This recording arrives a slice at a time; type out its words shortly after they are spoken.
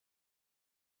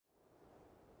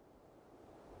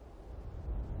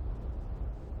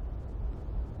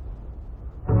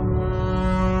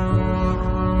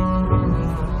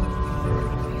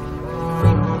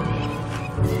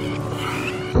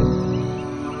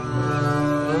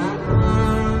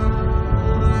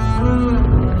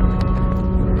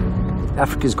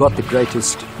Africa's got the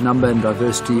greatest number and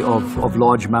diversity of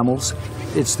large mammals.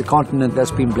 It's the continent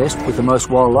that's been blessed with the most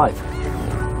wildlife.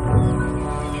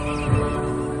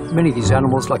 Many of these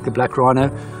animals, like the black rhino,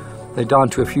 they're down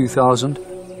to a few thousand.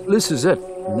 This is it.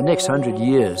 In the next 100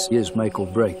 years make or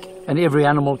break, and every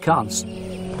animal counts.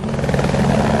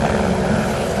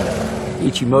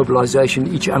 Each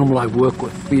immobilization, each animal I work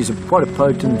with is quite a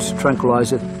potent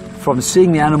tranquilizer. From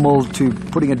seeing the animal to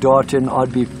putting a dart in,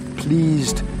 I'd be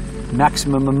pleased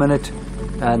maximum a minute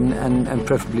and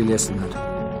preferably less than that.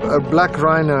 A black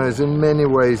rhino is in many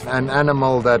ways an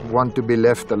animal that want to be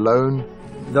left alone.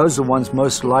 Those are the ones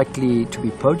most likely to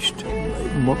be poached,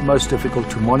 most difficult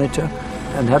to monitor,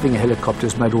 and having a helicopter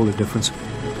has made all the difference.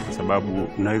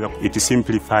 It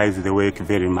simplifies the work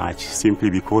very much, simply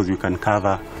because you can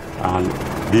cover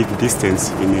a big distance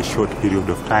in a short period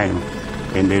of time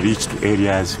and reach to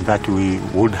areas that we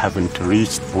would haven't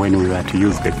reached when we were to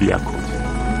use the vehicle.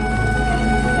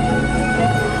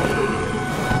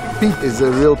 Pete is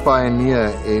a real pioneer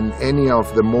in any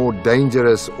of the more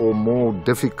dangerous or more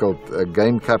difficult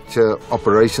game capture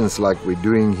operations like we're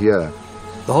doing here.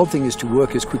 The whole thing is to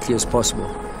work as quickly as possible.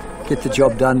 Get the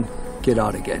job done, get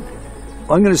out again.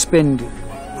 I'm going to spend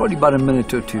probably about a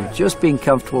minute or two just being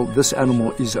comfortable. This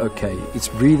animal is okay. It's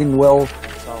breathing well.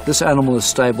 This animal is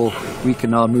stable. We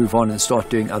can now move on and start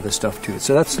doing other stuff to it.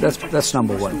 So that's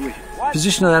number one.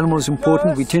 Position of the animal is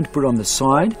important. We tend to put it on the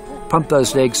side, pump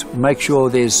those legs, make sure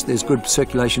there's good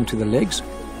circulation to the legs.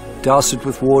 Douse it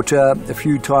with water a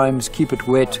few times, keep it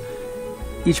wet.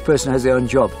 Each person has their own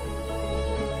job.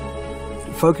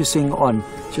 Focusing on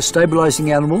just stabilizing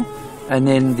the animal and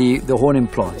then the horn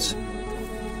implants.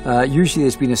 Usually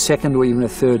there's been a second or even a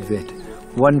third vet.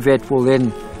 One vet will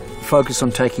then focus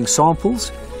on taking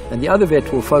samples, and the other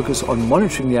vet will focus on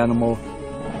monitoring the animal.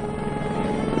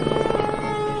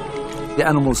 The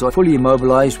animals are fully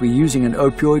immobilized. We're using an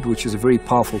opioid, which is a very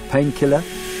powerful painkiller.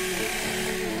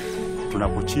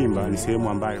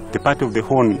 The part of the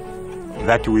horn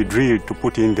that we drill to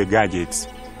put in the gadgets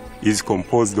is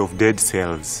composed of dead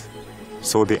cells,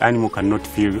 so the animal cannot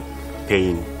feel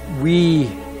pain. We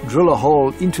drill a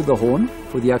hole into the horn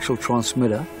for the actual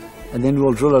transmitter, and then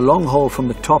we'll drill a long hole from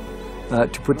the top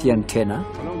to put the antenna,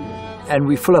 and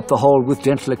we fill up the hole with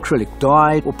gentle acrylic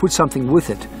dye or put something with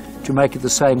it to make it the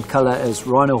same color as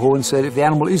rhino horn, so that if the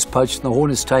animal is poached and the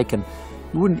horn is taken,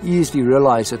 you wouldn't easily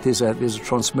realize that there's a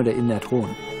transmitter in that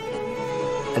horn.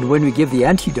 And when we give the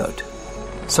antidote,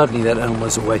 suddenly that animal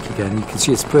is awake again. You can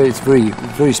see it's very,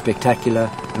 very spectacular,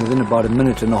 and within about a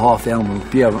minute and a half the animal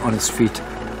will be on its feet.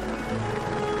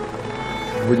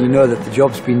 When you know that the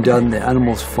job's been done, the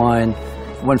animal's fine,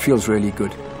 one feels really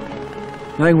good.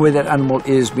 Knowing where that animal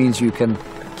is means you can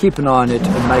keep an eye on it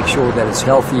and make sure that it's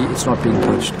healthy, it's not being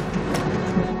poached.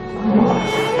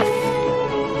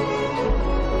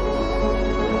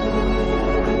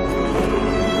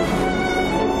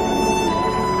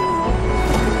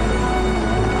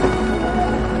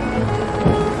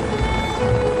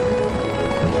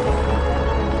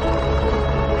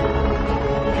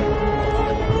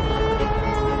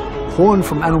 Horn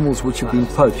from animals which have been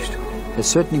poached has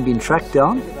certainly been tracked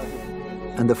down,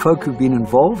 and the folk who've been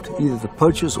involved, either the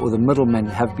poachers or the middlemen,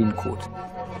 have been caught.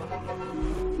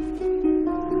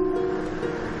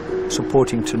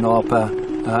 Supporting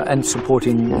TANAPA and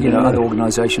supporting other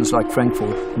organizations like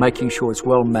Frankfurt, making sure it's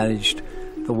well managed,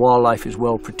 the wildlife is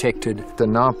well protected.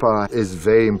 TANAPA is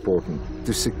very important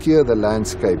to secure the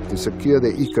landscape, to secure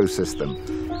the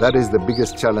ecosystem. That is the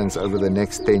biggest challenge over the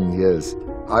next 10 years.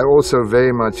 I also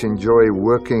very much enjoy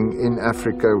working in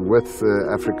Africa with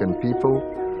African people.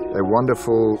 A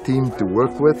wonderful team to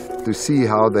work with, to see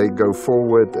how they go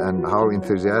forward and how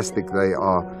enthusiastic they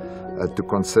are to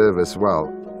conserve as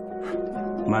well.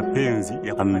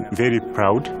 I'm very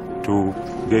proud to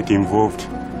get involved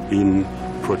in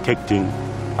protecting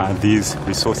these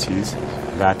resources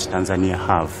that Tanzania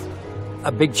have.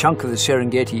 A big chunk of the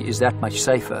Serengeti is that much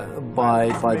safer by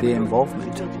their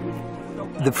involvement.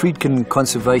 The Friedkin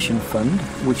Conservation Fund,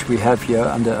 which we have here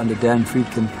under Dan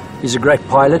Friedkin, is a great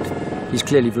pilot. He's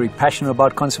clearly very passionate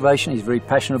about conservation. He's very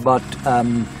passionate about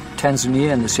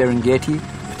Tanzania and the Serengeti,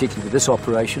 particularly with this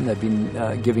operation. They've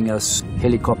been giving us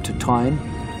helicopter time.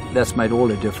 That's made all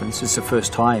the difference. It's the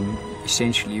first time,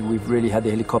 essentially, we've really had the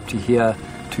helicopter here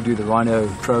to do the rhino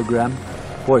program.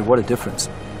 Boy, what a difference.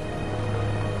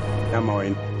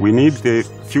 We need the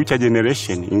future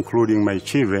generation, including my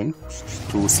children,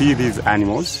 to see these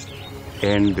animals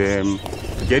and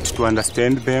get to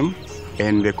understand them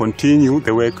and continue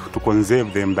the work to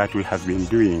conserve them that we have been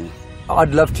doing.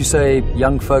 I'd love to say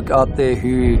young folk out there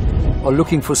who are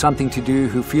looking for something to do,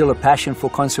 who feel a passion for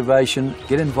conservation,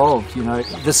 get involved. You know,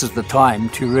 this is the time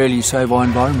to really save our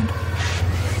environment.